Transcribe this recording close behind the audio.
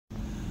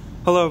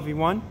Hello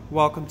everyone,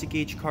 welcome to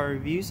Gage Car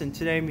Reviews, and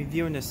today I'm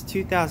reviewing this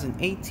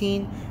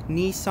 2018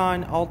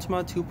 Nissan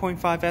Altima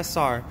 2.5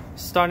 SR.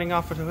 Starting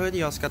off with the hood,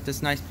 you also got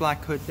this nice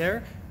black hood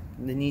there,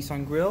 the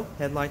Nissan grille,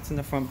 headlights in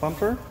the front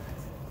bumper.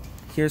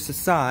 Here's the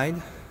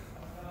side.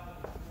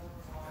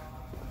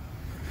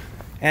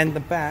 And the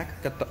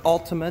back, got the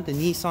Altima, the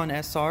Nissan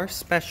SR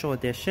Special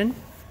Edition.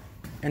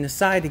 And the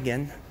side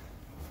again.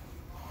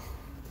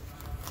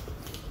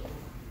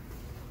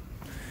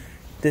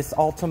 This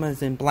Altima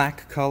is in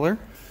black color.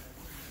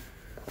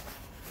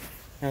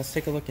 Now let's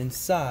take a look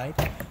inside.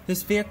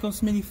 This vehicle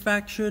is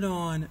manufactured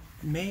on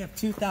May of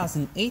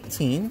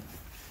 2018.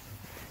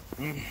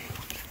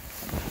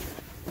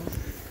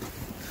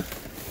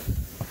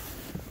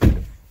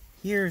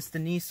 Here's the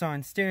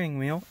Nissan steering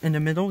wheel. In the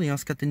middle, you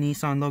also got the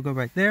Nissan logo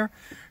right there.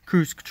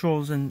 Cruise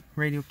controls and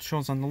radio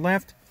controls on the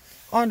left.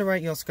 On the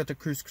right, you also got the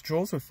cruise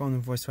controls with phone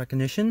and voice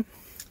recognition.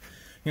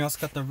 You also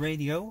got the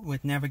radio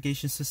with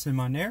navigation system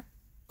on there.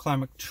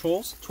 Climate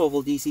controls,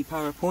 12-volt DC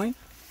power point,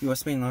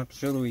 USB and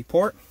auxiliary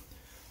port.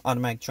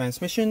 Automatic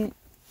transmission,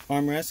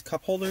 armrest,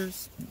 cup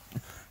holders,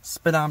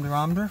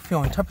 speedometer,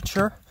 fuel and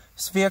temperature.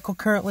 This vehicle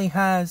currently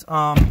has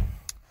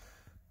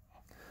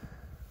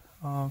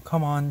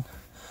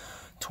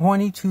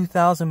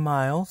 22,000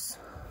 miles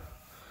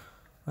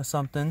or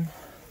something.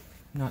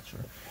 Not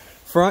sure.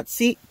 Front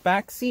seat,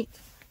 back seat.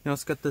 You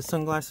also got the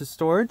sunglasses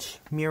storage,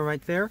 mirror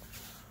right there.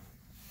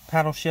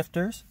 Paddle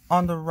shifters.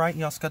 On the right,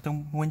 you also got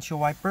the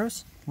windshield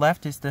wipers.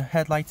 Left is the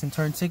headlights and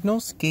turn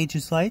signals,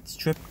 Gage's lights,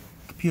 trip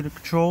computer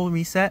control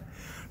reset,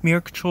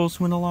 mirror controls,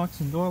 window locks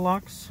and door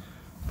locks.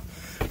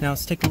 Now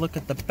let's take a look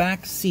at the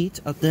back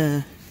seat of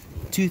the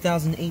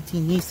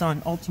 2018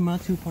 Nissan Altima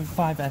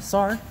 2.5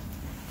 SR.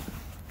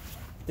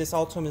 This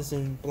Altima is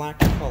in black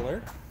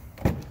color.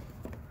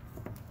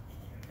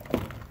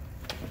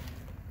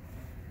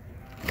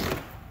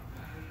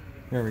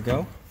 There we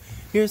go.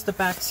 Here's the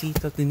back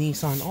seat of the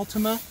Nissan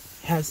Altima.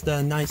 Has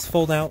the nice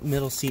fold-out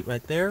middle seat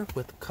right there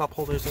with cup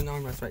holders and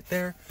armrests right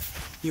there.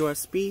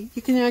 USB.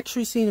 You can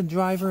actually see the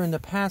driver and the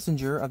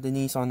passenger of the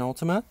Nissan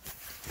Altima.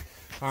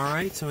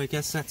 Alright, so I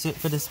guess that's it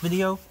for this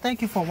video.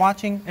 Thank you for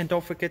watching, and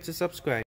don't forget to subscribe.